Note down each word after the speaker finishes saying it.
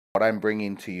what I'm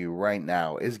bringing to you right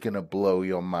now is going to blow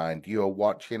your mind. You're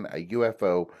watching a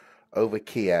UFO over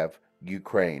Kiev,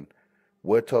 Ukraine.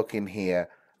 We're talking here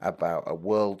about a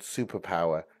world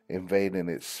superpower invading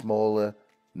its smaller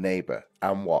neighbor.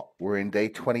 And what? We're in day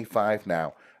 25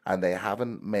 now, and they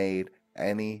haven't made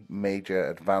any major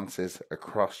advances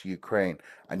across Ukraine.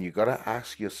 And you got to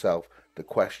ask yourself the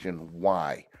question,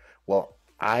 why? Well,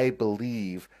 I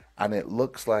believe, and it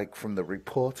looks like from the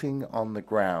reporting on the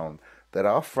ground, that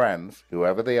our friends,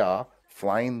 whoever they are,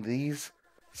 flying these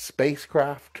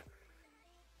spacecraft,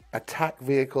 attack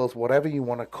vehicles, whatever you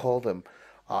want to call them,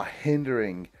 are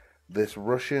hindering this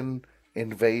Russian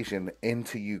invasion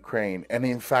into Ukraine. And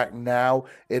in fact, now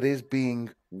it is being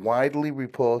widely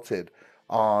reported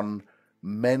on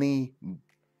many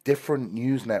different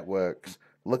news networks.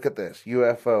 Look at this: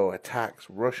 UFO attacks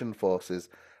Russian forces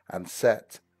and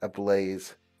set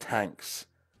ablaze tanks,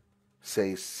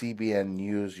 says CBN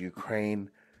News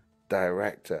Ukraine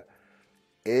director.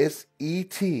 Is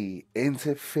ET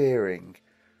interfering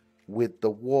with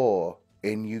the war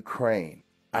in Ukraine?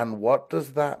 And what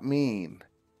does that mean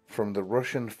from the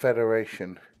Russian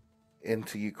Federation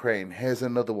into Ukraine? Here's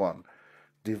another one: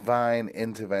 divine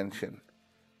intervention.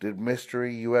 Did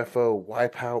mystery UFO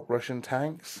wipe out Russian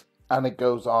tanks? And it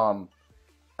goes on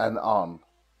and on.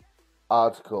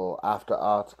 Article after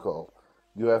article.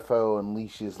 UFO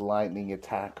unleashes lightning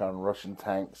attack on Russian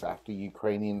tanks after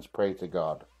Ukrainians pray to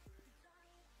God.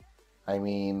 I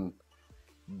mean,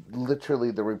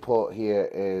 literally the report here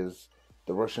is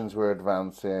the Russians were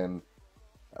advancing.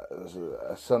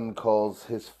 A son calls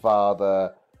his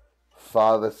father.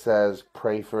 Father says,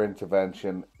 pray for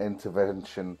intervention.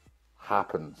 Intervention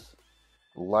happens.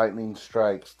 Lightning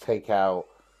strikes take out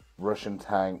Russian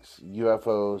tanks.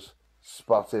 UFOs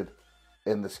spotted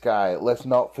in the sky. Let's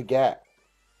not forget,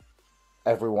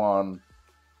 everyone,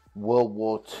 World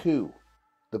War II.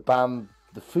 The band,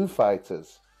 the Foo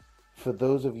Fighters, for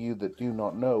those of you that do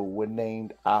not know, were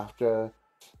named after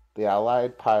the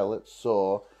Allied pilots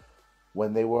saw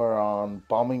when they were on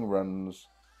bombing runs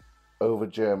over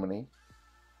Germany,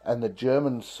 and the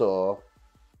Germans saw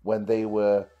when they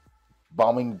were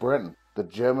bombing Britain. The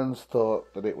Germans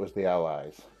thought that it was the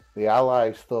Allies. The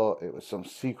Allies thought it was some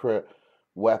secret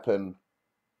weapon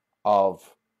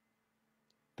of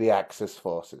the Axis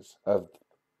forces of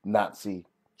Nazi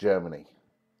Germany.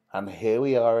 And here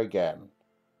we are again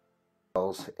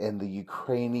in the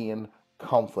Ukrainian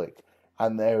conflict,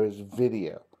 and there is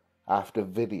video after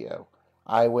video,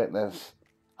 eyewitness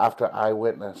after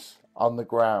eyewitness on the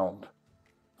ground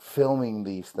filming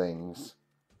these things,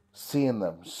 seeing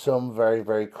them, some very,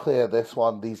 very clear. This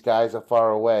one, these guys are far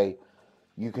away.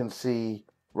 You can see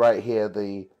right here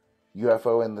the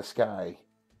UFO in the sky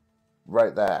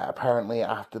right there. Apparently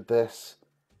after this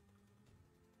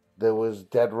there was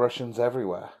dead Russians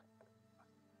everywhere.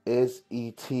 Is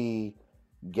ET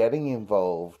getting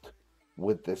involved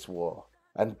with this war?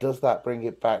 And does that bring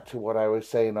it back to what I was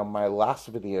saying on my last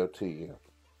video to you,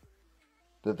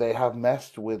 that they have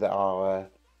messed with our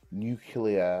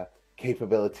nuclear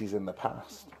capabilities in the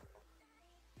past?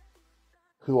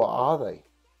 Who are they?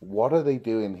 What are they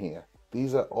doing here?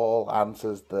 These are all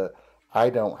answers that I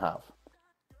don't have.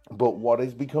 But what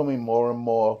is becoming more and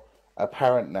more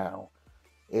apparent now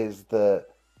is that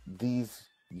these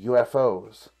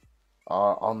UFOs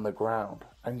are on the ground.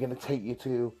 I'm going to take you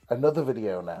to another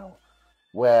video now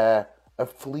where a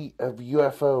fleet of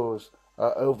UFOs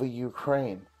are over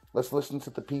Ukraine. Let's listen to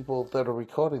the people that are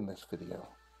recording this video.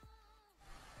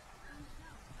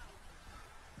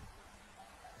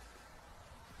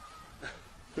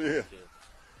 Привет.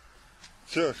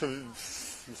 Че,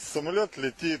 самолет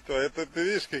летит, а это ты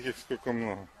видишь, каких сколько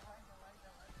много?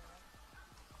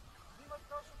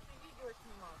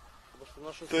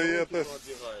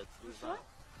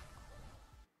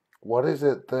 What is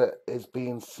it that is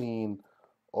being seen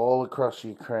all across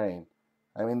Ukraine?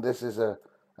 I mean, this is a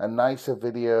nicer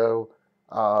video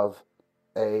of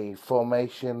a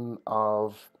formation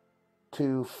of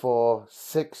 2, 4,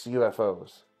 6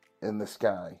 UFOs in the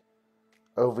sky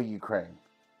over Ukraine.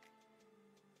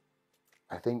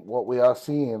 I think what we are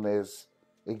seeing is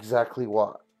exactly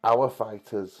what our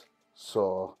fighters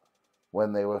saw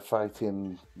when they were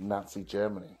fighting Nazi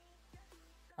Germany.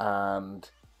 And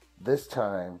this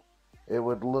time, it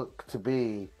would look to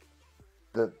be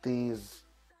that these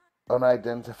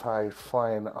unidentified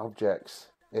flying objects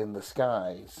in the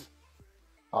skies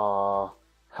are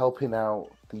helping out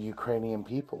the Ukrainian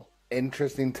people.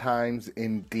 Interesting times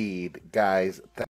indeed, guys.